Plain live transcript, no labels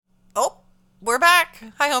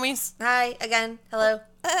Hi, homies. Hi, again. Hello.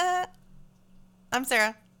 I'm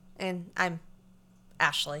Sarah. And I'm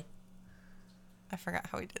Ashley. I forgot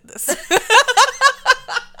how we did this.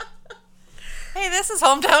 Hey, this is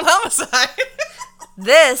Hometown Homicide.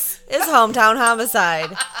 This is Hometown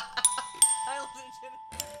Homicide.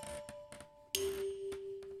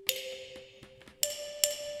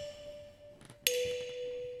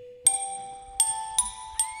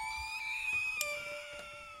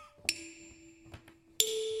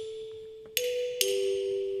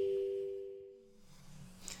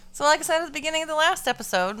 So like I said at the beginning of the last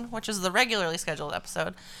episode, which is the regularly scheduled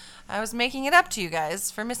episode, I was making it up to you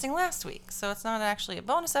guys for missing last week. So it's not actually a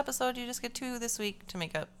bonus episode. You just get 2 this week to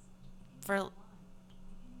make up for...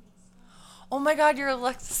 Oh my god, your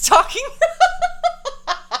Alexa's talking.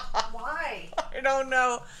 Why? I don't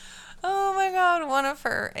know. Oh my god, one of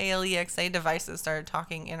her ALEXA devices started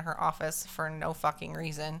talking in her office for no fucking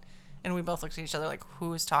reason. And we both looked at each other like,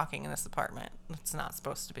 who's talking in this apartment? It's not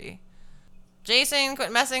supposed to be. Jason,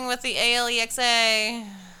 quit messing with the ALEXA.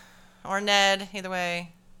 Or Ned, either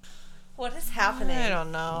way. What is happening? I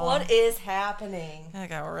don't know. What is happening? That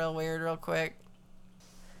got real weird real quick.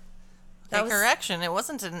 That was, correction, it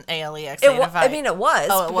wasn't an ALEXA device. I mean, it was.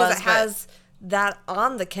 Oh, it was, it has that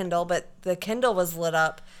on the Kindle, but the Kindle was lit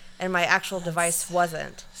up and my actual device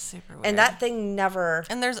wasn't. Super weird. And that thing never...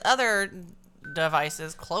 And there's other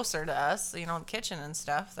devices closer to us, you know, the kitchen and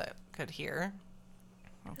stuff that could hear.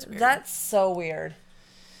 That's weird. That's so weird.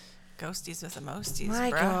 Ghosties with emojis,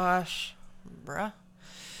 My gosh. Bruh.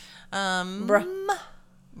 Bruh.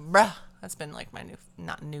 Bruh. That's been like my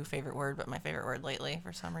not new favorite word, but my favorite word lately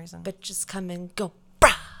for some reason. Bitches come and go.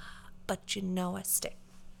 Bruh. But you know I stay.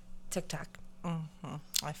 TikTok. Mm-hmm.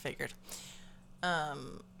 I figured.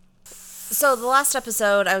 So the last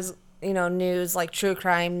episode, I was, news, like true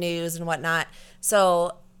crime news and whatnot.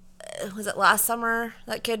 So, was it last summer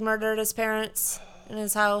that kid murdered his parents in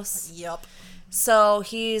his house? Yep. So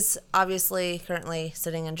he's obviously currently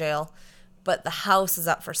sitting in jail, but the house is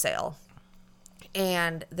up for sale.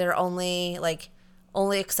 And they're only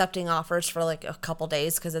accepting offers for like a couple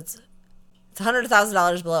days because it's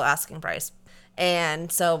 $100,000 below asking price. And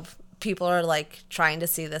so people are like trying to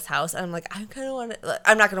see this house. And I'm like, I'm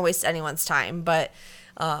not going to waste anyone's time, but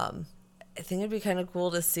I think it'd be kind of cool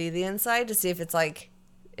to see the inside, to see if it's like,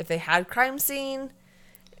 if they had crime scene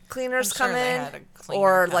cleaners come in,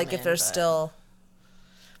 or like if there's still...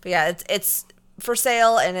 But yeah, it's for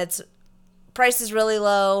sale and its price is really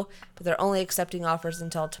low, but they're only accepting offers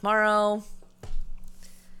until tomorrow.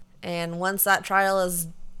 And once that trial is,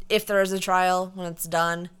 if there is a trial, when it's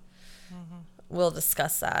done, we'll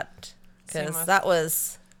discuss that. Because that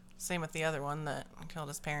was... Same with the other one that killed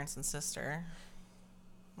his parents and sister.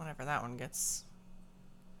 Whenever that one gets...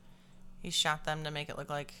 He shot them to make it look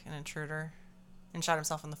like an intruder. And shot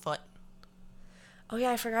himself in the foot. Oh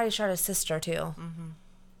yeah, I forgot he shot his sister too.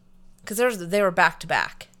 Because they were back to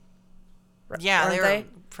back. Yeah, they were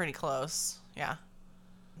pretty close. Yeah.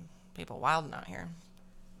 People wilding out here.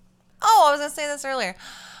 Oh, I was going to say this earlier.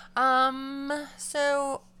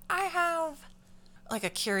 So I have like a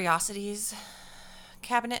curiosities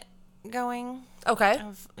cabinet going. Okay.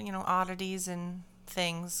 Of, oddities and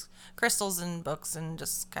things. Crystals and books and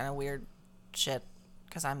just kind of weird shit.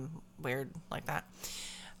 Because I'm weird like that.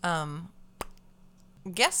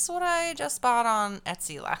 Guess what I just bought on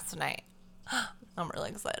Etsy last night? I'm really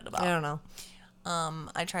excited about it. I don't know.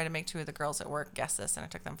 I tried to make 2 of the girls at work guess this, and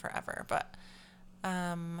it took them forever. But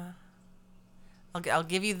I'll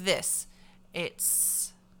give you this.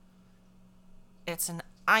 It's an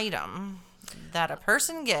item that a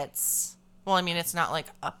person gets. Well, I mean, it's not like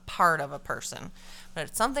a part of a person, but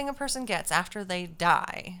it's something a person gets after they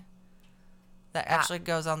die that actually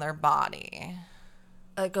goes on their body.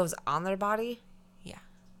 It goes on their body? Yeah.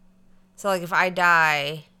 So, like, if I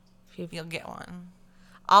die... You'll get one.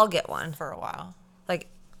 I'll get one. For a while. Like,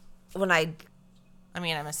 when I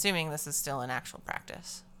mean, I'm assuming this is still in actual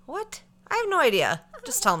practice. What? I have no idea.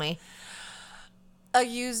 Just tell me. A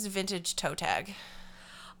used vintage toe tag.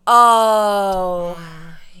 Oh.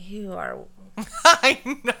 You are... I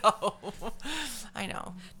know.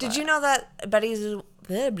 Did you know that Betty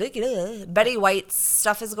White's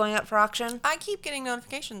stuff is going up for auction? I keep getting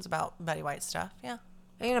notifications about Betty White stuff, yeah.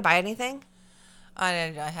 Are you going to buy anything? I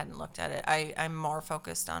hadn't looked at it. I'm more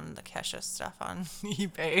focused on the Kesha stuff on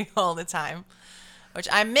eBay all the time. Which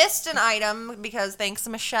I missed an item because thanks to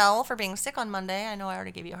Michelle for being sick on Monday. I know I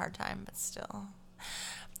already gave you a hard time, but still.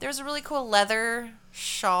 There's a really cool leather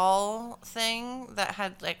shawl thing that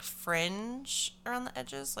had like fringe around the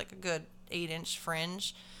edges, like a good 8-inch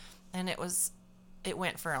fringe. And it was it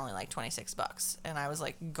went for only like $26, and I was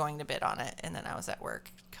like going to bid on it, and then I was at work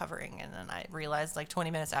covering, and then I realized like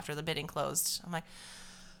 20 minutes after the bidding closed, I'm like,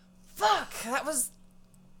 fuck, that was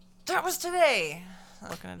today.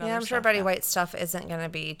 Looking at Yeah, I'm sure stuff, Betty but White stuff isn't going to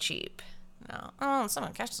be cheap. no. Oh, some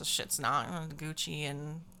of Cash's shit's not. Gucci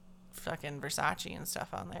and fucking Versace and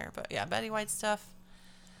stuff on there, but yeah, Betty White stuff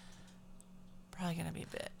probably gonna be a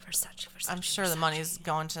bit. Versace. I'm sure the money's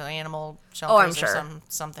going to animal Oh, shelters I'm sure. or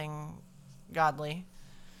something godly.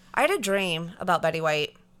 I had a dream about Betty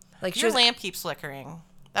White. Like she Your was lamp keeps flickering.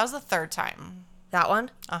 That was the third time. that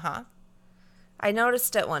one. Uh-huh. I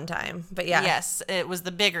noticed it one time, but yeah. Yes, it was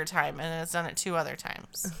the bigger time, and it's done it 2 other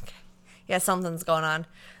times. Okay. Yeah, something's going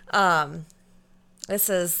on. This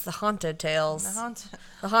is the Haunted Tales.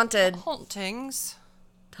 The haunted Hauntings.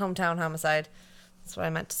 hometown homicide. That's what I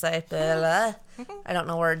meant to say. Blah. I don't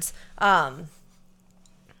know words. What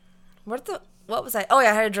was I? Oh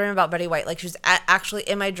yeah, I had a dream about Betty White. Like she was actually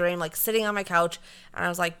in my dream, like sitting on my couch, and I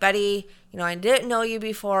was like, Betty, I didn't know you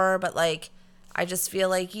before, but like, I just feel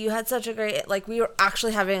like you had such a great, like we were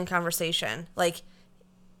actually having a conversation. Like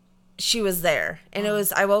she was there, and it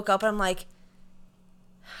was. I woke up and I'm like,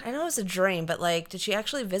 I know it was a dream, but like, did she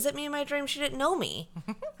actually visit me in my dream? She didn't know me.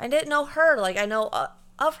 I didn't know her. Like I know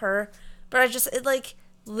of her, but it like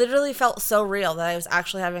literally felt so real that I was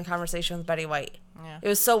actually having a conversation with Betty White. Yeah. It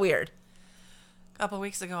was so weird. A couple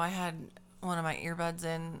weeks ago, I had one of my earbuds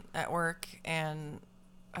in at work, and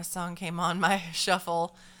a song came on my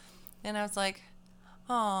shuffle, and I was like,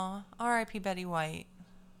 "Oh, R.I.P. Betty White."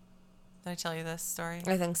 Did I tell you this story?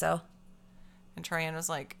 I think so. And Trianne was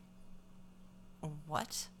like,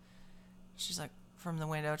 "What?" She's like, "From the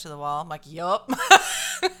window to the wall." I'm like, "Yup."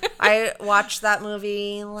 I watched that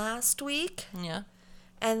movie last week, Yeah.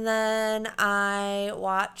 and then I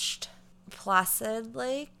watched Placid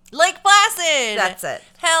Lake. Lake Placid. That's it.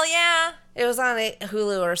 Hell yeah. It was on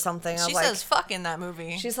Hulu or something. I She was like, says "fuck" in that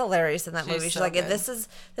movie. she's hilarious in that She's movie. She's so like, good. this is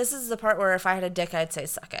the part where if I had a dick, I'd say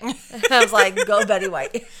suck it. I was like, go Betty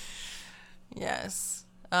White. Yes.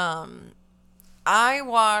 I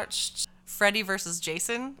watched Freddy versus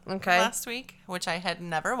Jason last week, which I had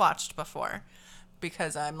never watched before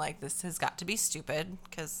because I'm like, this has got to be stupid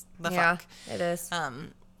because the fuck. It is.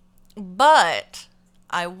 But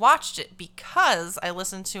I watched it because I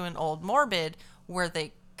listened to an old Morbid where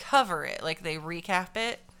they cover it, like they recap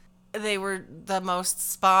it. They were the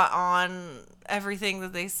most spot on everything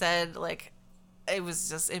that they said. Like it was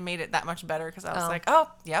just, it made it that much better because I was like,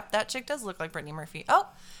 oh, yep, that chick does look like Brittany Murphy. Oh,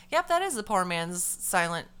 yep, that is the poor man's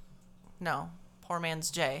Jane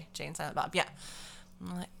Silent Bob. Yeah.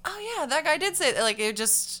 I'm like, oh yeah, that guy did say that. Like it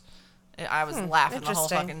just, I was laughing the whole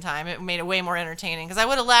fucking time. It made it way more entertaining because I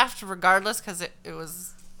would have laughed regardless because it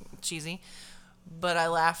was cheesy, but I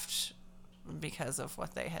laughed because of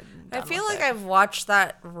what they had done. I feel like I've watched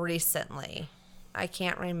that recently. I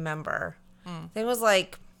can't remember. I think it was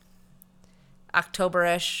like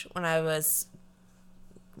October-ish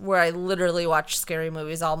where I literally watched scary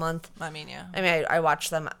movies all month. I mean, yeah. I mean, I watch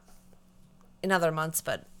them in other months,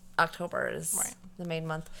 but October is the main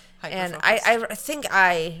month. And I think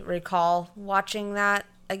I recall watching that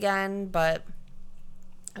again, but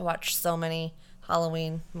I watched so many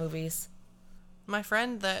Halloween movies. My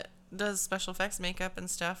friend that does special effects makeup and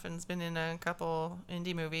stuff and has been in a couple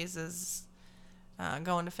indie movies is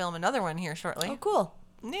going to film another one here shortly. Oh, cool.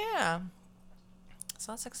 Yeah.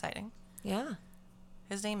 So that's exciting. Yeah.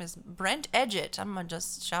 His name is Brent Edgett. I'm going to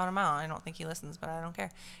just shout him out. I don't think he listens, but I don't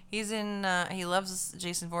care. He's in, he loves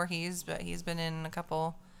Jason Voorhees, but he's been in a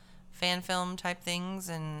couple fan film type things,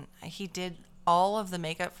 and he did all of the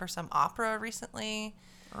makeup for some opera recently.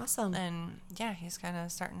 Awesome. And yeah, he's kind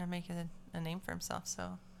of starting to make a name for himself.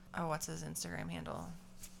 So, what's his Instagram handle?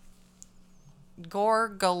 Gore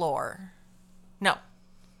Galore. No.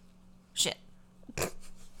 Shit.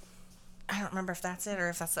 I don't remember if that's it or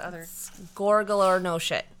if that's the other. Gore galore, no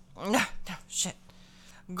shit. No, shit.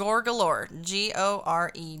 Gore Galore.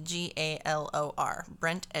 GOREGALOR.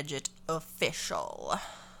 Brent Edgett official.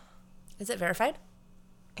 Is it verified?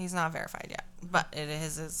 He's not verified yet, but it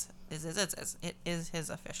is his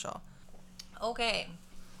official. Okay.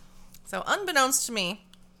 So unbeknownst to me,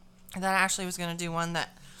 that Ashley was going to do one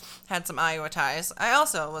that had some Iowa ties. I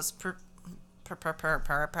also was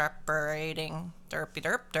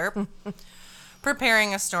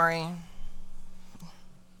preparing a story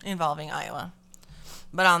involving Iowa,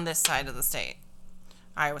 but on this side of the state,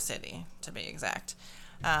 Iowa City to be exact.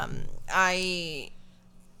 I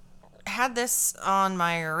had this on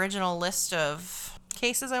my original list of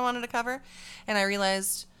cases I wanted to cover, and I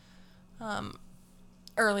realized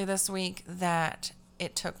early this week that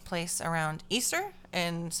it took place around Easter,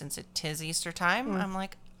 and since it is Easter time, I'm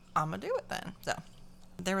like, I'm going to do it then. So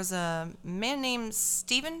there was a man named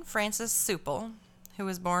Stephen Francis Sueppel who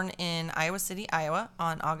was born in Iowa City, Iowa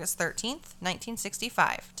on August 13th,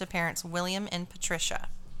 1965, to parents William and Patricia.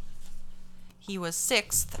 He was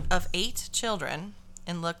sixth of 8 children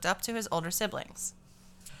and looked up to his older siblings.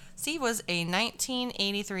 Steve was a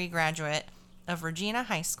 1983 graduate of Regina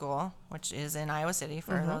High School, which is in Iowa City,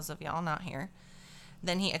 for those of y'all not here.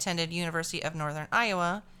 Then he attended University of Northern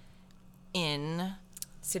Iowa in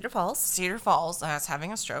Cedar Falls. I was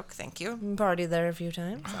having a stroke, thank you. Partied there a few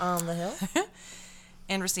times on the hill.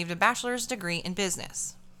 And received a bachelor's degree in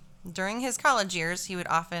business. During his college years, he would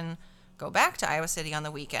often go back to Iowa City on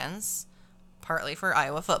the weekends, partly for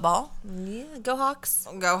Iowa football. Yeah, go Hawks.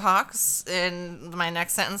 Go Hawks. And my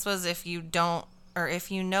next sentence was, if you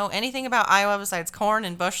know anything about Iowa besides corn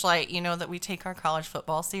and Busch Light, you know that we take our college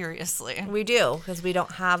football seriously. We do, because we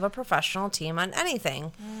don't have a professional team on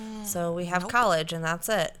anything. So we have college, and that's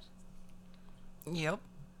it. Yep.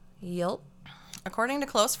 According to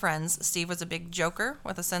close friends, Steve was a big joker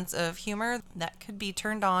with a sense of humor that could be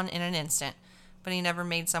turned on in an instant, but he never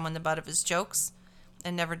made someone the butt of his jokes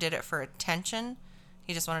and never did it for attention.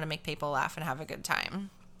 He just wanted to make people laugh and have a good time.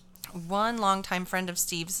 One longtime friend of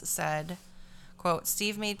Steve's said, quote,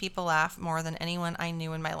 Steve made people laugh more than anyone I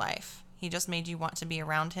knew in my life. He just made you want to be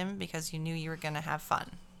around him because you knew you were going to have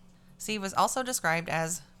fun. Steve was also described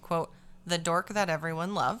as, quote, the dork that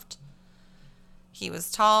everyone loved. He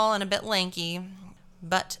was tall and a bit lanky,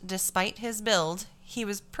 but despite his build, he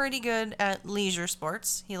was pretty good at leisure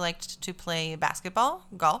sports. He liked to play basketball,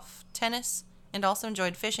 golf, tennis, and also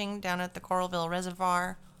enjoyed fishing down at the Coralville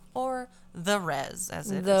Reservoir, or the Res,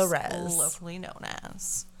 as it is locally known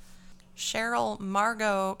as. Cheryl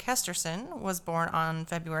Margot Kesterson was born on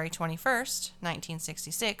February 21st,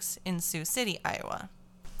 1966, in Sioux City, Iowa.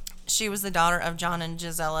 She was the daughter of John and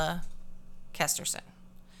Gisela Kesterson.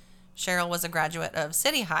 Cheryl was a graduate of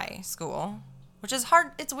City High School, which is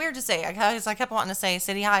hard. It's weird to say. I kept wanting to say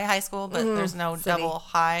City High School, but there's no double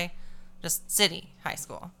high, just City High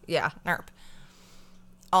School. Yeah. NERP.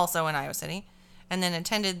 Also in Iowa City. And then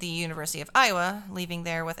attended the University of Iowa, leaving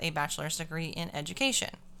there with a bachelor's degree in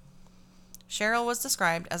education. Cheryl was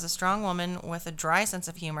described as a strong woman with a dry sense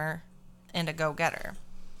of humor and a go-getter.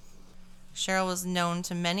 Cheryl was known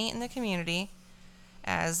to many in the community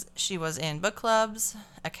as she was in book clubs,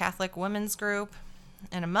 a Catholic women's group,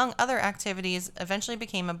 and among other activities, eventually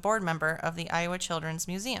became a board member of the Iowa Children's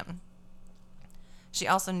Museum. She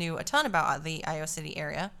also knew a ton about the Iowa City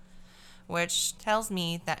area, which tells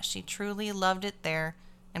me that she truly loved it there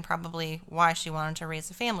and probably why she wanted to raise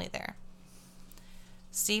a family there.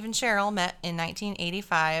 Steve and Cheryl met in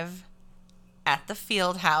 1985 at the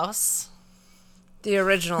Field House. The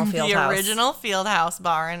original Field House. The original Field House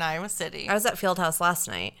bar in Iowa City. I was at Field House last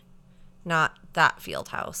night. Not that Field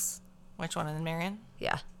House. Which one, in Marion?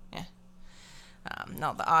 Yeah. Yeah.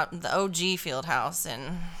 No, the OG Field House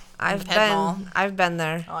in I've the Penn Mall. been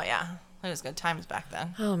there. Oh, yeah. It was good times back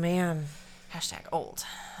then. Oh, man. Hashtag old.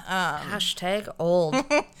 Hashtag old.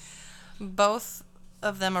 Both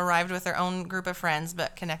of them arrived with their own group of friends,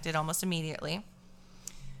 but connected almost immediately.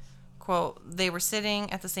 Quote, they were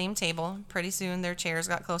sitting at the same table. Pretty soon their chairs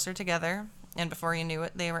got closer together, and before you knew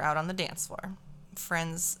it, they were out on the dance floor.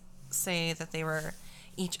 Friends say that they were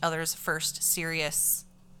each other's first serious,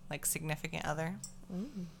 significant other.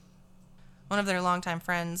 Mm. One of their longtime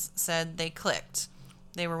friends said they clicked.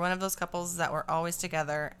 They were one of those couples that were always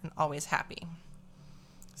together and always happy.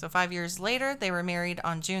 So 5 years later, they were married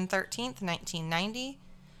on June 13th, 1990,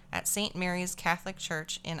 at St. Mary's Catholic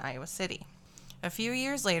Church in Iowa City. A few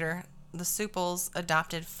years later, the Sueppels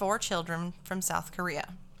adopted 4 children from South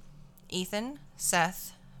Korea: Ethan,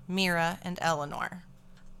 Seth, Mira, and Eleanor.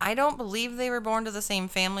 I don't believe they were born to the same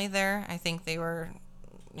family there. I think they were,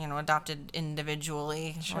 adopted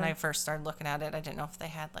individually. Sure. When I first started looking at it, I didn't know if they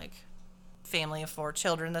had, family of 4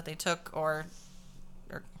 children that they took or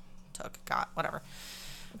got, whatever.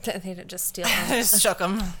 They didn't just steal them. Just shook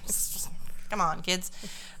them. Come on, kids.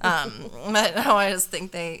 But no, I just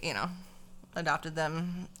think they, adopted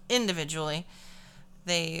them individually.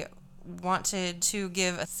 They wanted to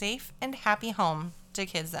give a safe and happy home to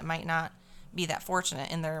kids that might not be that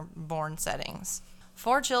fortunate in their born settings.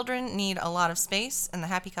 4 children need a lot of space, and the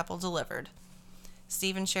happy couple delivered.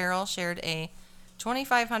 Steve and Cheryl shared a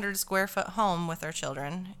 2,500 square foot home with their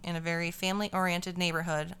children in a very family-oriented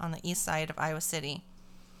neighborhood on the east side of Iowa City.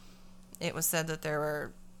 It was said that there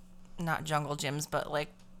were not jungle gyms, but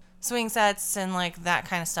swing sets and that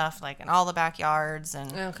kind of stuff, in all the backyards,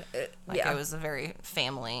 and okay. it was a very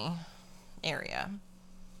family area.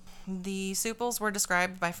 The Sueppels were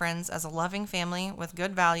described by friends as a loving family with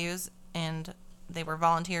good values, and they were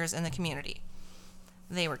volunteers in the community.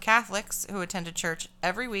 They were Catholics who attended church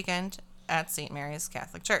every weekend at St. Mary's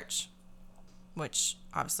Catholic Church, which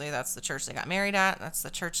obviously that's the church they got married at. That's the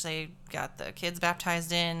church they got the kids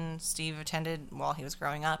baptized in. Steve attended while he was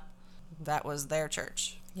growing up. That was their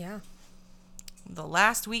church. Yeah. The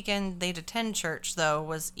last weekend they'd attend church, though,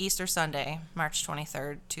 was Easter Sunday, March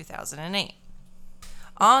 23rd, 2008.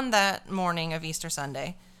 On that morning of Easter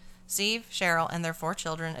Sunday, Steve, Cheryl, and their 4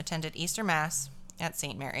 children attended Easter Mass at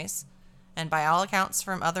St. Mary's. And by all accounts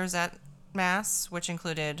from others at Mass, which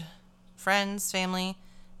included friends, family,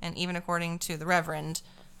 and even according to the Reverend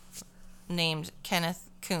named Kenneth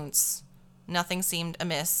Kuntz, nothing seemed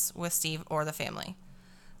amiss with Steve or the family.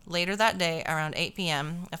 Later that day, around 8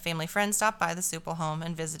 p.m., a family friend stopped by the Sueppel home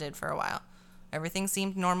and visited for a while. Everything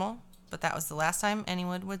seemed normal, but that was the last time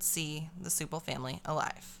anyone would see the Sueppel family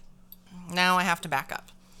alive. Now I have to back up.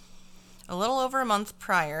 A little over a month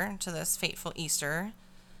prior to this fateful Easter,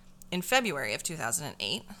 in February of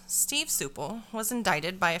 2008, Steve Sueppel was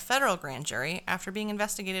indicted by a federal grand jury after being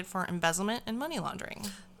investigated for embezzlement and money laundering.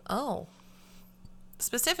 Oh.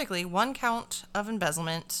 Specifically, 1 count of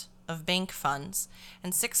embezzlement of bank funds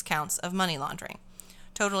and 6 counts of money laundering,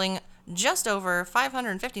 totaling just over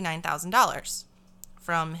 $559,000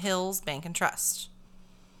 from Hills Bank and Trust.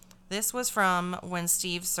 This was from when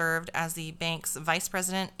Steve served as the bank's vice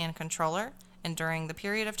president and controller, and during the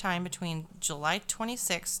period of time between July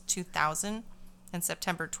 26, 2000 and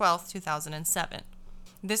September 12, 2007.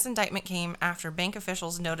 This indictment came after bank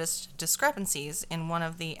officials noticed discrepancies in one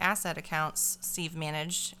of the asset accounts Steve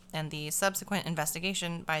managed and the subsequent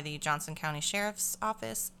investigation by the Johnson County Sheriff's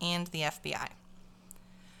Office and the FBI.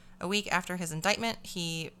 A week after his indictment,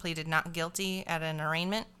 he pleaded not guilty at an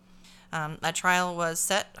arraignment. A trial was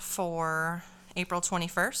set for April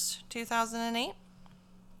 21st, 2008.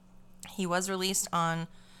 He was released on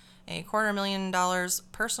a $250,000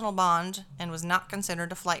 personal bond and was not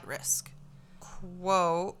considered a flight risk.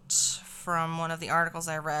 Quote from one of the articles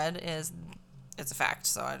I read is, it's a fact,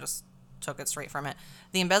 so I just took it straight from it.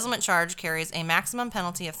 The embezzlement charge carries a maximum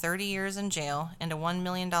penalty of 30 years in jail and a $1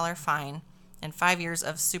 million fine and 5 years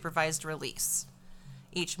of supervised release.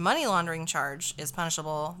 Each money laundering charge is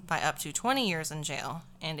punishable by up to 20 years in jail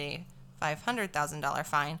and a $500,000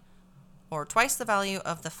 fine, or twice the value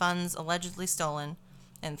of the funds allegedly stolen,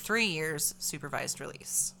 and 3 years supervised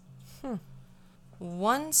release.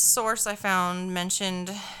 One source I found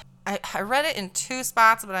mentioned, I read it in 2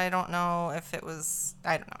 spots, but I don't know if it was,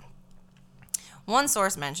 I don't know. One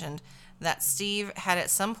source mentioned that Steve had at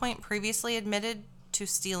some point previously admitted to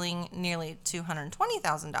stealing nearly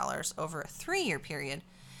 $220,000 over a 3-year period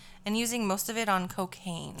and using most of it on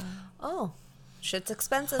cocaine. Oh, shit's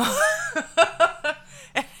expensive.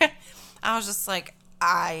 I was just like,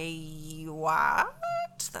 what?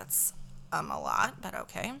 That's a lot, but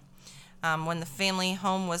okay. When the family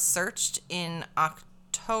home was searched in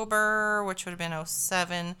October, which would have been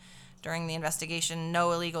 2007, during the investigation,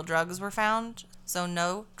 no illegal drugs were found, so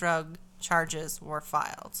no drug charges were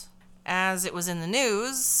filed. As it was in the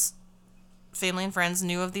news, family and friends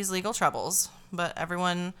knew of these legal troubles, but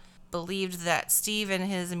everyone believed that Steve and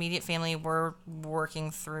his immediate family were working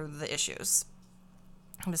through the issues.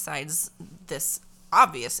 Besides this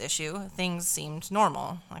obvious issue, things seemed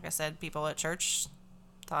normal. Like I said, people at church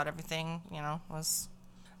thought everything, was...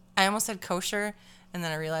 I almost said kosher, and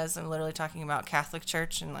then I realized I'm literally talking about Catholic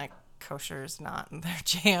church, and, kosher is not their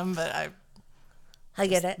jam, but I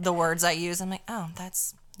get it. The words I use, I'm like, oh,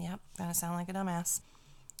 that's, gonna sound like a dumbass.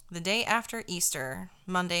 The day after Easter,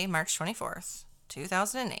 Monday, March 24th,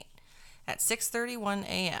 2008, at 6:31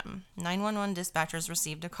 a.m., 911 dispatchers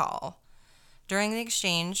received a call. During the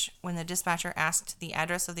exchange, when the dispatcher asked the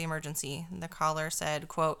address of the emergency, the caller said,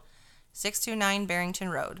 quote, 629 Barrington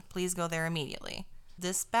Road. Please go there immediately.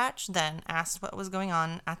 Dispatch then asked what was going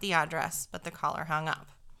on at the address, but the caller hung up.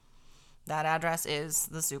 That address is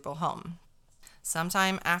the Sueppel home.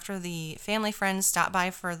 Sometime after the family friends stopped by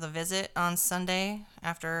for the visit on Sunday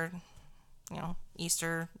after,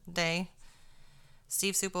 Easter Day,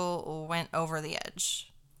 Steve Sueppel went over the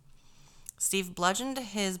edge. Steve bludgeoned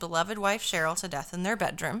his beloved wife Cheryl to death in their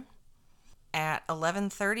bedroom. At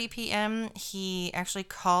 11:30 p.m., he actually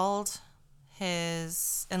called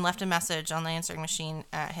and left a message on the answering machine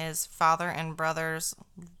at his father and brother's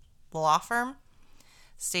law firm,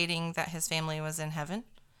 stating that his family was in heaven.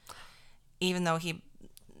 Even though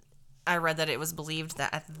I read that it was believed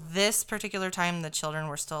that at this particular time the children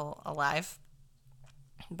were still alive.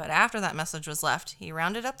 But after that message was left, he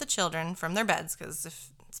rounded up the children from their beds, because if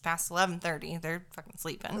it's past 11:30, they're fucking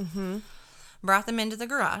sleeping. brought them into the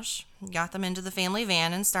garage, got them into the family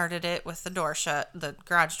van, and started it with the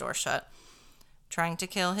garage door shut, trying to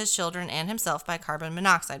kill his children and himself by carbon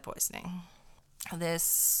monoxide poisoning.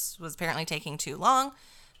 This was apparently taking too long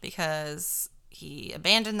because he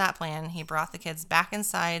abandoned that plan. He brought the kids back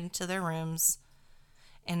inside to their rooms,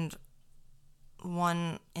 and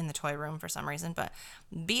one in the toy room for some reason, but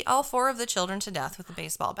beat all 4 of the children to death with a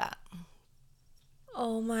baseball bat.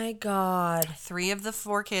 Oh my God. 3 of the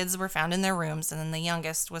 4 kids were found in their rooms, and then the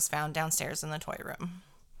youngest was found downstairs in the toy room.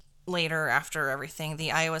 Later, after everything,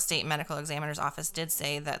 the Iowa State Medical Examiner's Office did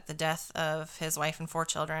say that the death of his wife and 4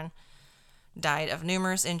 children died of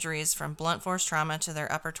numerous injuries from blunt force trauma to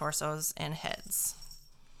their upper torsos and heads.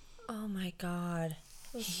 Oh my God.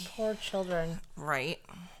 Those poor children. Right.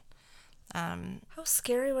 How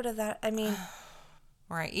scary would have that, I mean.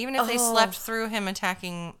 Right. Even if they slept through him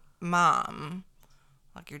attacking mom,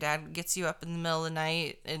 like your dad gets you up in the middle of the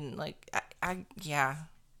night and like, yeah.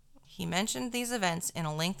 He mentioned these events in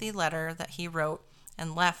a lengthy letter that he wrote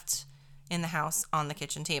and left in the house on the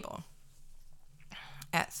kitchen table.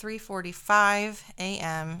 At 3:45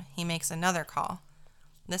 a.m., he makes another call,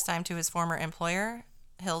 this time to his former employer,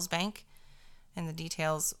 Hills Bank, and the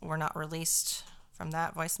details were not released from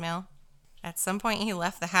that voicemail. At some point, he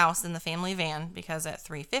left the house in the family van because at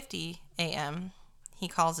 3:50 a.m., he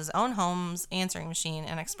calls his own home's answering machine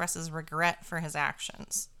and expresses regret for his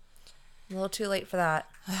actions. A little too late for that.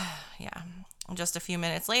 Yeah. Just a few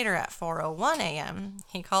minutes later, at 4:01 a.m.,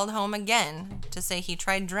 he called home again to say he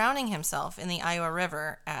tried drowning himself in the Iowa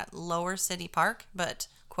River at Lower City Park, but,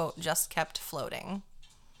 quote, just kept floating.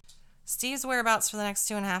 Steve's whereabouts for the next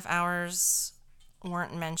 2.5 hours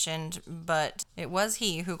weren't mentioned, but it was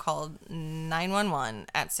he who called 911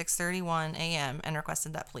 at 6:31 a.m. and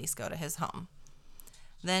requested that police go to his home.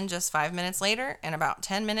 Then, just 5 minutes later, and about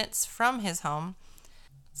 10 minutes from his home,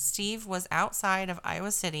 Steve was outside of Iowa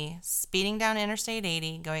City, speeding down Interstate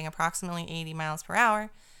 80, going approximately 80 miles per hour,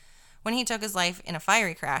 when he took his life in a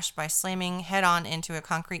fiery crash by slamming head-on into a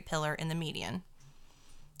concrete pillar in the median.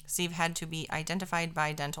 Steve had to be identified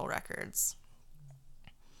by dental records.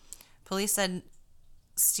 Police said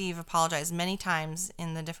Steve apologized many times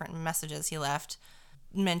in the different messages he left,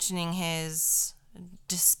 mentioning his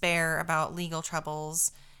despair about legal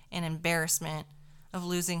troubles and embarrassment of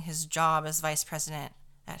losing his job as vice president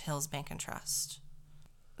at Hills Bank and Trust.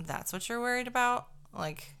 That's what you're worried about?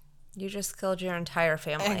 Like, you just killed your entire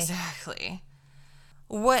family. Exactly.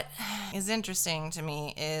 What is interesting to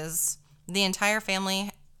me is the entire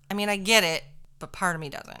family, I mean, I get it, but part of me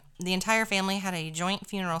doesn't. The entire family had a joint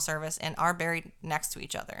funeral service and are buried next to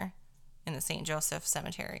each other in the St. Joseph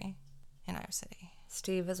Cemetery in Iowa City.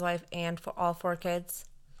 Steve, his wife, and for all 4 kids?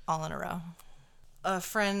 All in a row. A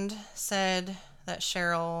friend said that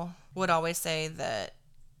Cheryl would always say that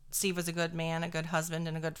Steve was a good man, a good husband,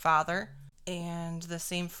 and a good father. And the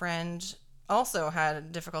same friend also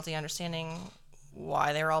had difficulty understanding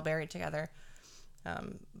why they were all buried together.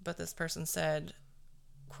 But this person said,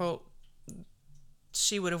 quote,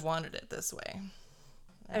 she would have wanted it this way.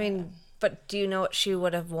 I mean, but do you know what she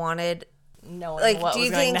would have wanted? Knowing like, what do you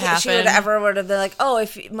was going think to happen? she would have been like, oh,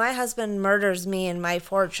 if my husband murders me and my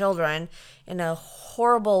 4 children in a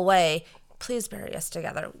horrible way, please bury us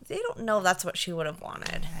together. They don't know if that's what she would have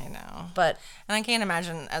wanted. I know. But and I can't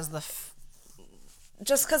imagine as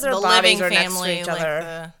just because their bodies are next to each like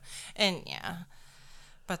other.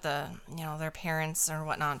 But their parents or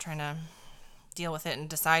whatnot trying to deal with it and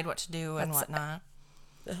decide what to do and whatnot.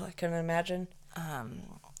 I couldn't imagine.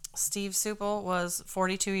 Steve Sueppel was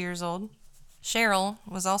 42 years old. Cheryl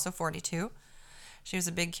was also 42. She was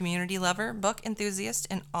a big community lover, book enthusiast,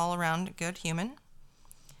 and all-around good human.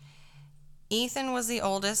 Ethan was the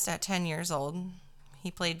oldest at 10 years old.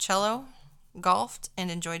 He played cello, golfed,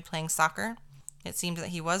 and enjoyed playing soccer. It seemed that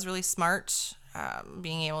he was really smart,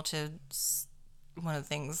 being able to, one of the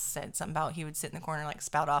things said something about he would sit in the corner, like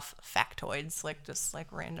spout off factoids, like just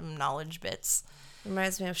like random knowledge bits.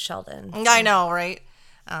 Reminds me of Sheldon. I know, right?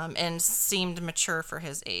 And seemed mature for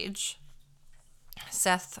his age.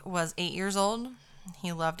 Seth was 8 years old.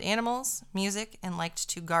 He loved animals, music, and liked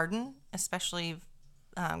to garden, especially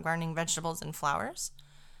gardening vegetables and flowers.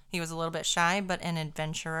 He was a little bit shy, but an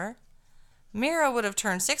adventurer. Mira would have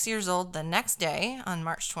turned 6 years old the next day on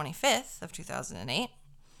March 25th of 2008.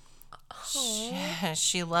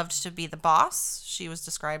 She loved to be the boss. She was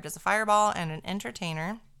described as a fireball and an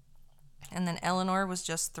entertainer. And then Eleanor was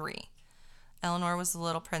just 3. Eleanor was the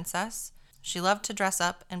little princess. She loved to dress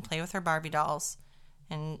up and play with her Barbie dolls,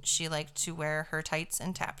 and she liked to wear her tights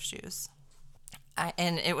and tap shoes.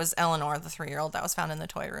 And it was Eleanor, the 3-year-old, that was found in the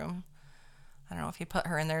toy room. I don't know if he put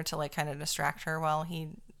her in there to like kind of distract her while he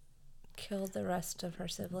Killed the rest of her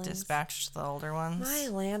siblings. Dispatched the older ones. My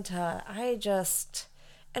Lanta,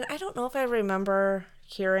 and I don't know if I remember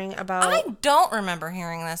hearing about. I don't remember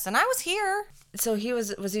hearing this, and I was here. So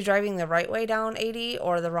was he driving the right way down 80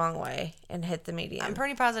 or the wrong way and hit the median? I'm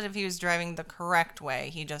pretty positive he was driving the correct way.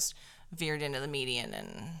 He just veered into the median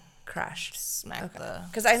and crashed. Smacked the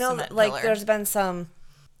Because I know cement like pillar. there's been some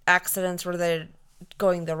accidents where they're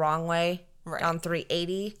going the wrong way down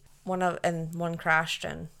 380. One crashed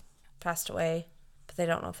and passed away, but they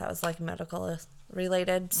don't know if that was like medical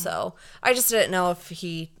related. So I just didn't know if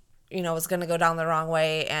he, was going to go down the wrong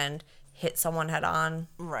way and hit someone head on.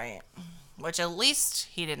 Right. Which at least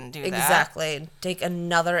he didn't do that. Exactly. Take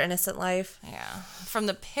another innocent life. Yeah. From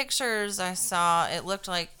the pictures I saw, it looked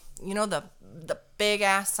like, the big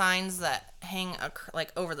ass signs that hang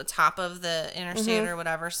like over the top of the interstate or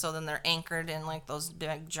whatever. So then they're anchored in like those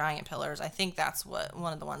big giant pillars. I think that's what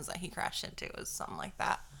one of the ones that he crashed into was something like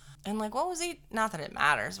that. And like, what was he? Not that it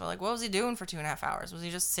matters, but like, what was he doing for 2.5 hours? Was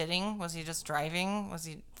he just sitting? Was he just driving? Was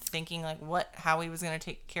he thinking like how he was gonna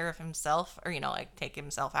take care of himself, or like take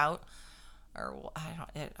himself out, or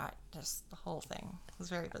just the whole thing was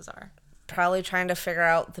very bizarre. Probably trying to figure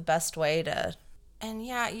out the best way to. And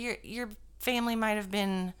yeah, your family might have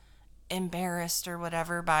been embarrassed or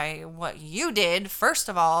whatever by what you did. First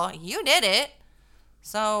of all, you did it,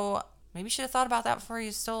 so maybe you should have thought about that before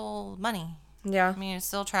you stole money. Yeah. I mean, it's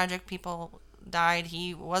still tragic. People died.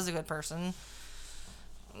 He was a good person,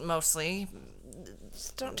 mostly.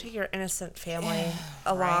 Just don't take your innocent family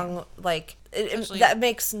along. Right. Like, that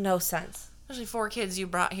makes no sense. Especially 4 kids you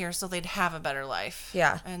brought here so they'd have a better life.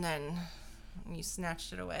 Yeah. And then you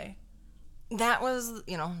snatched it away. That was,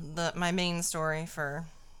 my main story for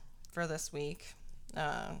this week.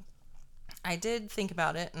 I did think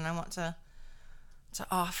about it, and I want to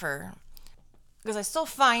offer, because I still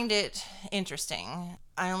find it interesting.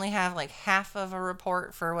 I only have like half of a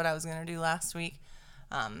report for what I was going to do last week.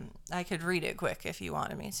 I could read it quick if you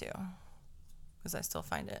wanted me to, because I still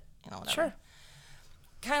find it, whatever. Sure.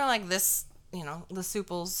 Kind of like this, the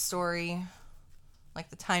Sueppel's story, like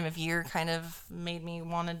the time of year kind of made me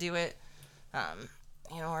want to do it.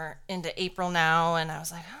 We're into April now, and I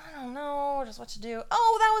was like, I don't know just what to do.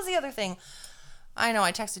 Oh, that was the other thing. I know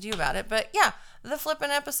I texted you about it, but yeah, the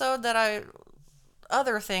flippin' episode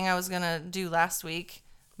other thing I was going to do last week,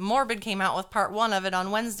 Morbid came out with part 1 of it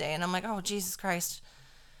on Wednesday, and I'm like, oh, Jesus Christ.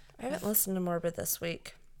 I haven't listened to Morbid this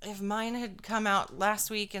week. If mine had come out last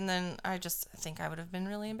week, and then I just think I would have been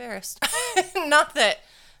really embarrassed. Not that,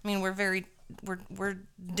 we're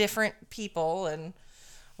different people and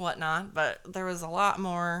whatnot, but there was a lot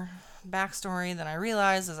more backstory than I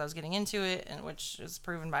realized as I was getting into it, and which is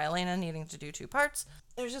proven by Elena needing to do 2 parts.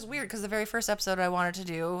 It was just weird, because the very first episode I wanted to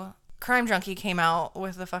do, Crime Junkie came out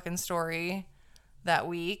with the fucking story that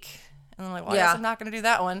week, and I'm like, well, I guess I'm not going to do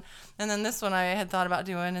that one. And then this one I had thought about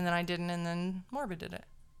doing, and then I didn't, and then Morbid did it.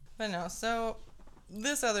 But no, so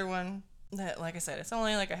this other one, that, like I said, it's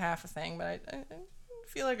only like a half a thing, but I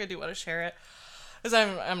feel like I do want to share it, because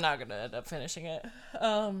I'm not going to end up finishing it.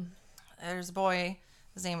 There's a boy,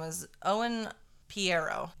 his name was Owen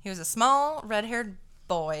Piero. He was a small, red-haired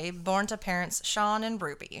boy born to parents Sean and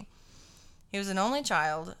Ruby. He was an only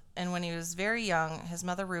child, and when he was very young, his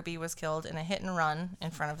mother Ruby was killed in a hit-and-run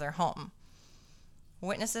in front of their home.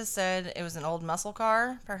 Witnesses said it was an old muscle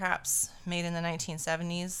car, perhaps made in the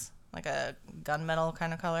 1970s, like a gunmetal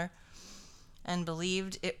kind of color, and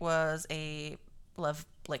believed it was a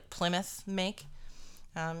Plymouth make.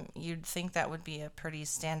 You'd think that would be a pretty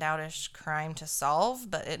standoutish crime to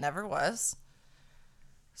solve, but it never was.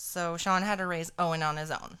 So Sean had to raise Owen on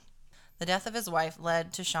his own. The death of his wife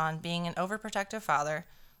led to Sean being an overprotective father,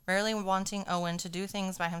 rarely wanting Owen to do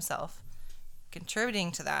things by himself.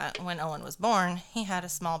 Contributing to that, when Owen was born, he had a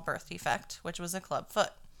small birth defect, which was a club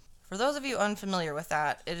foot. For those of you unfamiliar with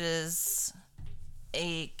that, it is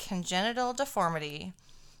a congenital deformity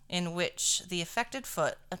in which the affected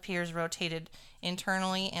foot appears rotated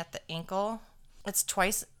internally at the ankle. It's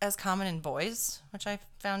twice as common in boys, which I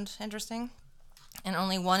found interesting. And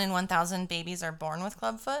only 1 in 1,000 babies are born with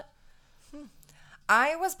clubfoot.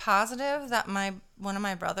 I was positive that one of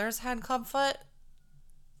my brothers had clubfoot,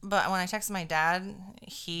 but when I texted my dad,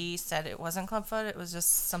 he said it wasn't clubfoot. It was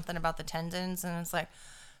just something about the tendons, and it's like,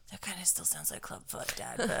 that kind of still sounds like clubfoot,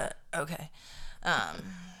 Dad, but okay.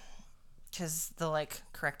 Because they'll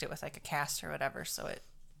correct it with a cast or whatever, so it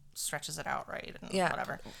stretches it out right and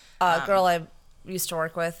whatever. A girl I used to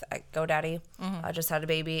work with at GoDaddy just had a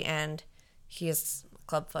baby, and he has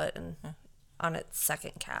clubfoot and on its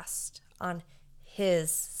second cast. On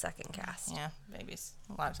his second cast. Yeah, babies.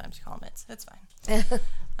 A lot of times you call them mitts. It's fine.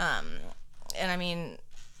 And I mean,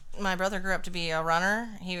 My brother grew up to be a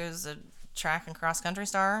runner. He was a track and cross country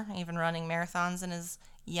star, even running marathons in his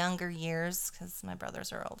younger years, because my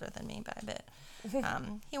brothers are older than me by a bit.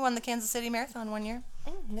 He won the Kansas City Marathon one year.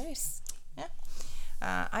 Nice. Yeah.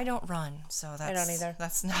 I don't run, so I don't either.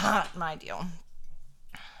 That's not my deal.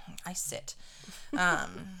 I sit.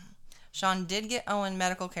 Sean did get Owen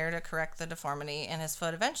medical care to correct the deformity, and his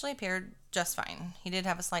foot eventually appeared just fine. He did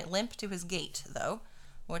have a slight limp to his gait, though,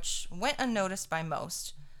 which went unnoticed by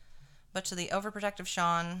most. But to the overprotective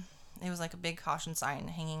Sean, it was like a big caution sign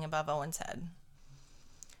hanging above Owen's head.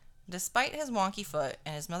 Despite his wonky foot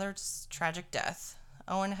and his mother's tragic death,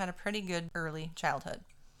 Owen had a pretty good early childhood.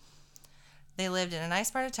 They lived in a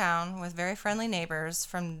nice part of town with very friendly neighbors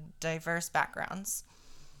from diverse backgrounds.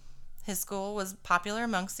 His school was popular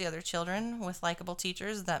amongst the other children, with likable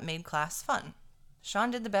teachers that made class fun.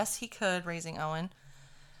 Sean did the best he could raising Owen,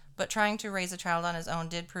 but trying to raise a child on his own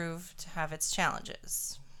did prove to have its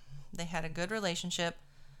challenges. They had a good relationship,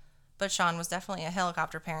 but Sean was definitely a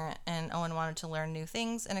helicopter parent, and Owen wanted to learn new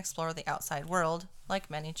things and explore the outside world, like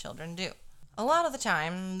many children do. A lot of the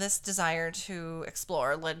time, this desire to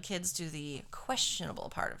explore led kids to the questionable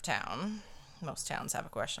part of town. Most towns have a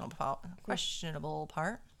questionable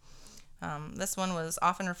part. This one was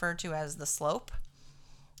often referred to as the slope.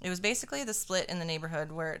 It was basically the split in the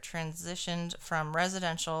neighborhood where it transitioned from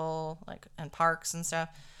residential, and parks and stuff,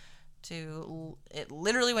 to it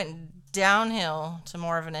literally went downhill to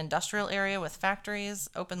more of an industrial area with factories,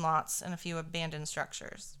 open lots, and a few abandoned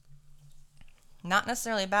structures. Not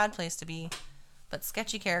necessarily a bad place to be, but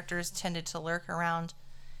sketchy characters tended to lurk around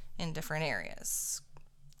in different areas.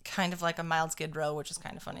 Kind of like a mild Skid Row, which is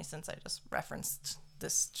kind of funny since I just referenced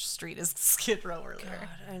this street as Skid Row earlier.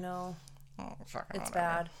 God, I know. Oh, It's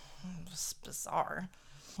bad. It's bizarre.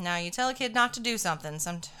 Now, you tell a kid not to do something,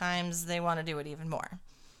 sometimes they want to do it even more.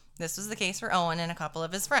 This was the case for Owen and a couple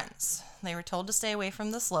of his friends. They were told to stay away from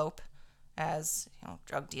the slope, as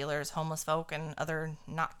drug dealers, homeless folk, and other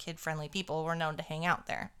not kid-friendly people were known to hang out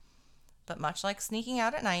there. But much like sneaking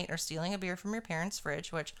out at night or stealing a beer from your parents'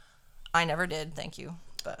 fridge, which I never did, thank you.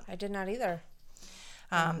 But I did not either.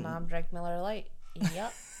 Mom drank Miller Lite.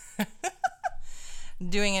 Yep.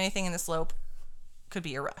 Doing anything in the slope could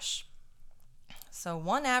be a rush. So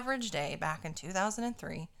one average day back in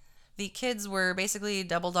 2003, the kids were basically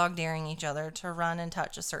double dog daring each other to run and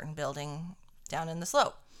touch a certain building down in the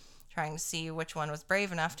slope, trying to see which one was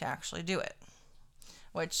brave enough to actually do it.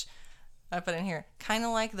 Which I put in here, kind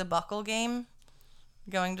of like the buckle game,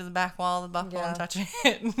 going to the back wall of the buckle and touching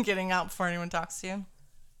it and getting out before anyone talks to you.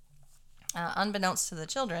 Unbeknownst to the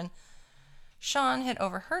children, Sean had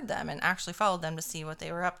overheard them and actually followed them to see what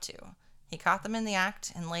they were up to. He caught them in the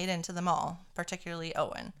act and laid into them all, particularly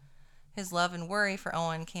Owen. His love and worry for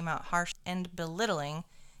Owen came out harsh and belittling,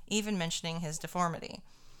 even mentioning his deformity.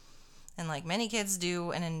 And like many kids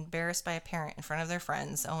do, and embarrassed by a parent in front of their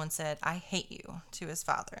friends, Owen said, "I hate you," to his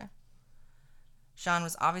father. Sean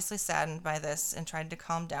was obviously saddened by this and tried to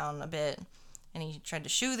calm down a bit, and he tried to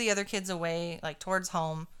shoo the other kids away, towards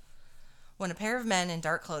home, when a pair of men in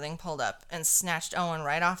dark clothing pulled up and snatched Owen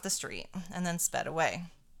right off the street and then sped away.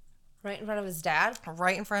 Right in front of his dad?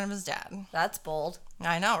 Right in front of his dad. That's bold.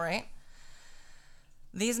 I know, right?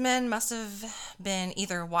 These men must have been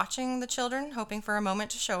either watching the children, hoping for a moment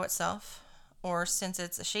to show itself, or since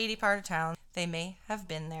it's a shady part of town, they may have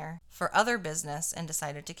been there for other business and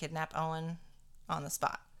decided to kidnap Owen on the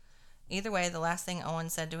spot. Either way, the last thing Owen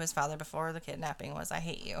said to his father before the kidnapping was, "I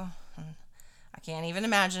hate you." And I can't even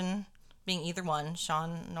imagine being either one,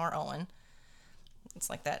 Sean nor Owen. It's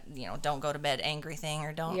like that, don't go to bed angry thing,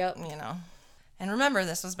 or don't, And remember,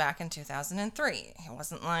 this was back in 2003. It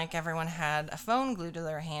wasn't like everyone had a phone glued to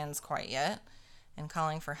their hands quite yet, and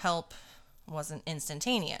calling for help wasn't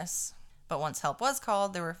instantaneous. But once help was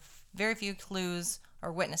called, there were very few clues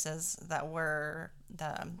or witnesses that were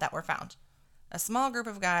found. A small group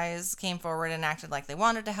of guys came forward and acted like they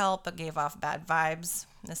wanted to help, but gave off bad vibes.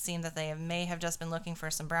 It seemed that they may have just been looking for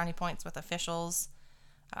some brownie points with officials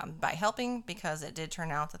by helping, because it did turn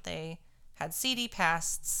out that they had seedy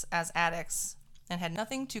pasts as addicts and had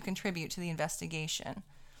nothing to contribute to the investigation.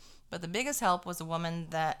 But the biggest help was a woman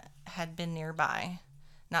that had been nearby.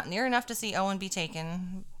 Not near enough to see Owen be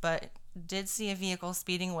taken, but did see a vehicle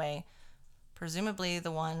speeding away, presumably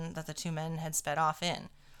the one that the two men had sped off in.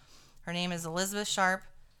 Her name is Elizabeth Sharp,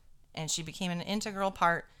 and she became an integral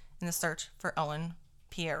part in the search for Owen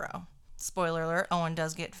Piero. Spoiler alert, Owen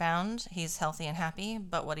does get found. He's healthy and happy,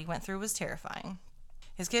 but what he went through was terrifying.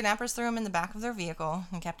 His kidnappers threw him in the back of their vehicle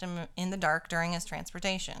and kept him in the dark during his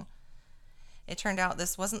transportation. It turned out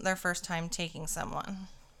this wasn't their first time taking someone.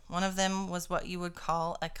 One of them was what you would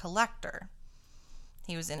call a collector.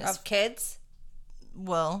 He was in his... Of kids?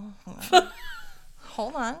 Well,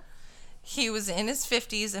 hold on. He was in his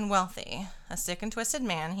 50s and wealthy. A sick and twisted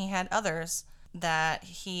man. He had others that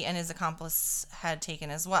he and his accomplice had taken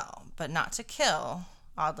as well, but not to kill,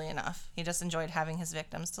 oddly enough. He just enjoyed having his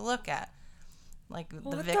victims to look at. What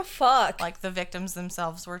the fuck? Like the victims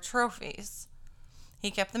themselves were trophies.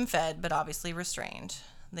 He kept them fed, but obviously restrained.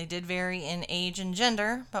 They did vary in age and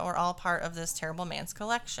gender, but were all part of this terrible man's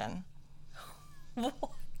collection. What?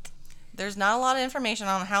 There's not a lot of information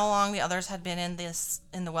on how long the others had been in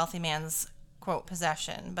the wealthy man's, quote,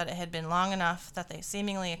 possession, but it had been long enough that they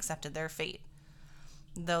seemingly accepted their fate,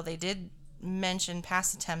 though they did mention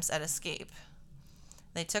past attempts at escape.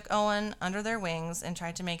 They took Owen under their wings and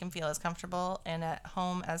tried to make him feel as comfortable and at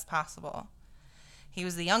home as possible. He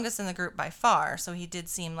was the youngest in the group by far, so he did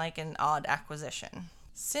seem like an odd acquisition.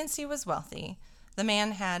 Since he was wealthy, the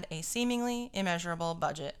man had a seemingly immeasurable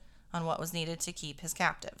budget on what was needed to keep his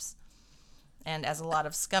captives. And as a lot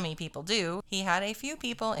of scummy people do, he had a few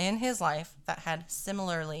people in his life that had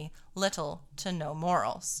similarly little to no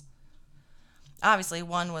morals. Obviously,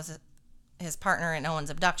 one was his partner in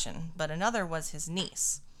Owen's abduction, but another was his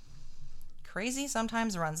niece. Crazy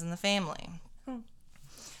sometimes runs in the family.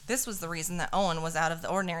 This was the reason that Owen was out of the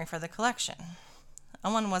ordinary for the collection.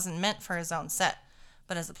 Owen wasn't meant for his own set,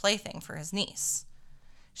 but as a plaything for his niece.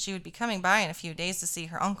 She would be coming by in a few days to see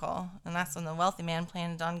her uncle, and that's when the wealthy man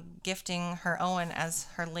planned on gifting her Owen as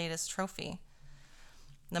her latest trophy.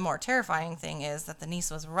 The more terrifying thing is that the niece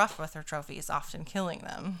was rough with her trophies, often killing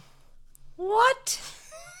them. What?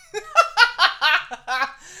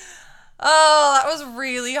 Oh, that was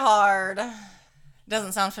really hard.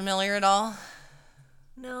 Doesn't sound familiar at all.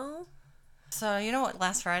 No. So, you know what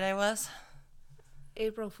last Friday was?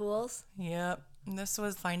 April Fools? Yep. This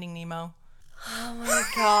was Finding Nemo. Oh my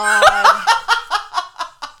god.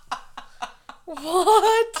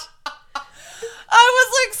 What? I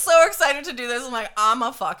was like so excited to do this. I'm like,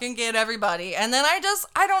 I'ma fucking get everybody. And then I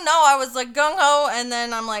don't know. I was like gung-ho, and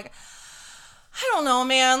then I'm like, I don't know,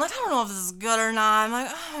 man. Like, I don't know if this is good or not. I'm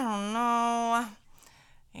like, I don't know.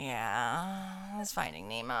 Yeah, I was Finding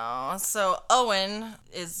Nemo. So Owen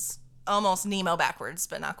is almost Nemo backwards,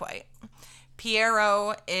 but not quite.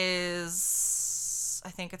 Pierrot is, I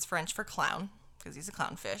think it's French for clown, because he's a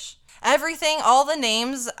clownfish. Everything, all the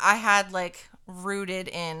names I had, like, rooted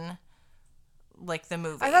in, like, the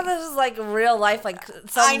movie. I thought this was like real life, like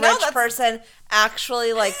some rich person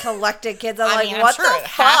actually like collected kids. I'm like, what sure the it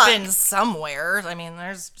fuck? happens somewhere. I mean,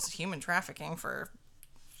 there's human trafficking for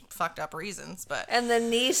fucked up reasons, but And the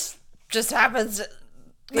niece just happens to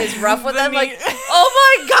is rough with them. Like,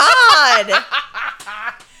 oh my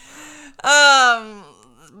god.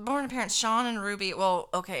 Born to parents Sean and Ruby. Well,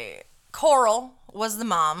 okay, Coral was the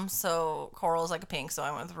mom, so Coral is like a pink, so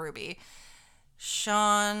I went with Ruby.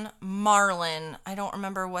 Sean, Marlon. I don't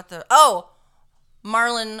remember what the... Oh!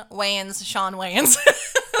 Marlon Wayans, Sean Wayans.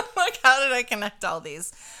 Like, how did I connect all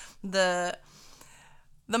these? The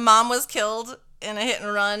mom was killed in a hit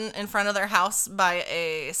and run in front of their house by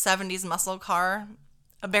a 70s muscle car.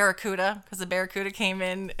 A Barracuda, because the Barracuda came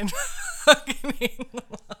in and fucking...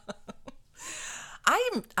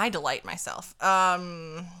 I delight myself.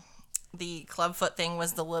 The clubfoot thing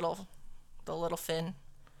was the little fin.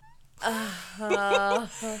 The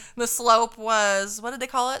slope was, what did they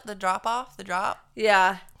call it? The drop off? The drop?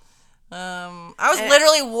 Yeah. I was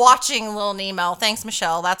literally watching Little Nemo. Thanks,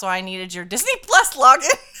 Michelle. That's why I needed your Disney Plus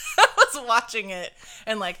login. I was watching it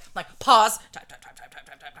and like pause, type,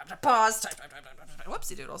 pause, type.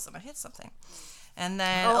 Whoopsie doodles, and I hit something. And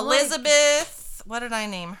then Elizabeth, what did I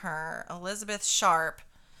name her? Elizabeth Sharp,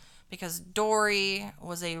 because Dory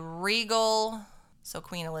was a regal, so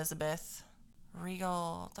Queen Elizabeth.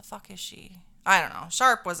 Regal, the fuck is she? I don't know.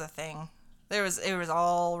 Sharp was a thing. It was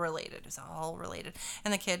all related. It was all related.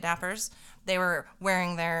 And the kidnappers, they were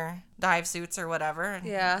wearing their dive suits or whatever,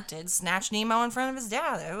 and did snatch Nemo in front of his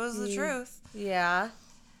dad. It was the truth. Yeah.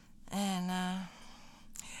 And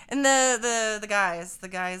the guys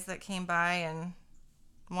that came by and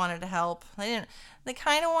wanted to help. They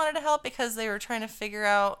kind of wanted to help because they were trying to figure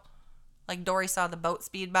out, like, Dory saw the boat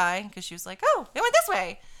speed by because she was like, "Oh, it went this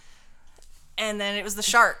way." And then it was the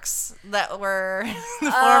sharks that were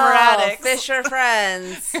the former addicts. Fisher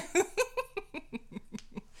friends.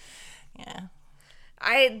 Yeah.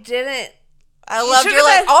 I didn't. I loved you're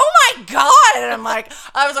like, oh my god. And I'm like,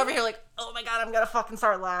 I was over here like, oh my god, I'm going to fucking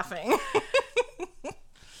start laughing.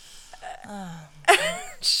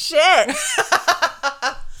 Shit.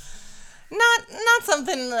 Not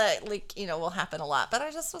something that, like, you know, will happen a lot. But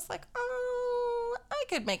I just was like, oh, I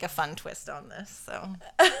could make a fun twist on this. So...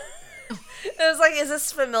 It was like, is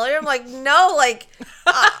this familiar? I'm like, no, like,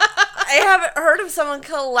 I haven't heard of someone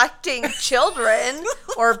collecting children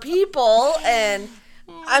or people, and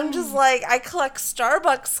I'm just like, I collect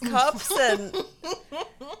Starbucks cups, and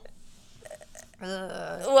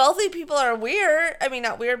wealthy people are weird. I mean,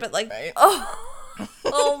 not weird, but like, right.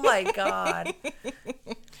 Oh my God.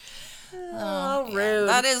 Oh, rude.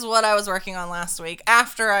 That is what I was working on last week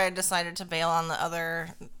after I decided to bail on the other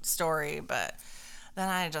story, but then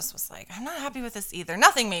I just was like, I'm not happy with this either.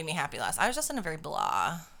 Nothing made me happy last. I was just in a very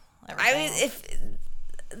blah. Everything. I mean, if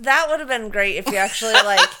that would have been great if you actually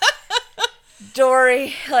like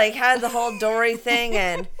Dory like had the whole Dory thing,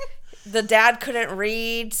 and the dad couldn't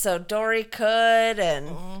read, so Dory could, and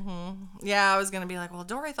yeah, I was gonna be like, well,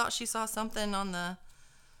 Dory thought she saw something on the.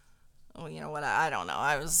 Well, you know what? I don't know.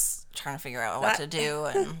 I was trying to figure out what to do,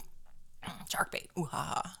 and shark bait. Ooh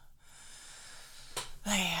ha ha.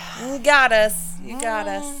 You got us. You got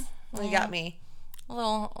us. You got me. A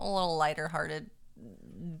little lighter hearted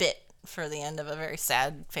bit for the end of a very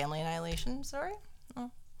sad family annihilation story.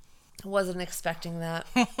 Oh. Wasn't expecting that.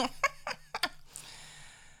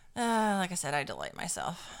 Like I said, I delight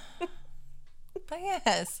myself. But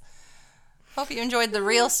yes. Hope you enjoyed the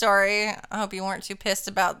real story. I hope you weren't too pissed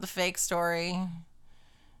about the fake story.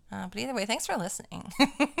 But either way, thanks for listening.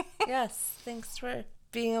 Yes, thanks for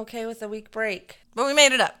being okay with a week break. But we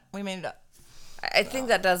made it up. I think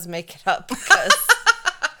that does make it up because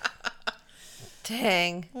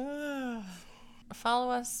dang.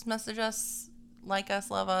 Follow us, message us, like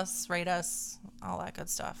us, love us, rate us, all that good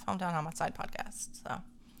stuff. Hometown Homicide Podcast. So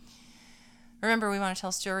remember, we want to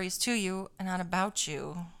tell stories to you and not about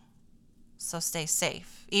you. So stay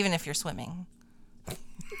safe, even if you're swimming.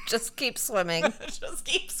 Just keep swimming. Just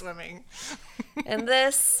keep swimming. And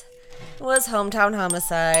this was Hometown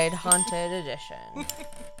Homicide Haunted Edition.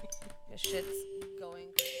 This shit's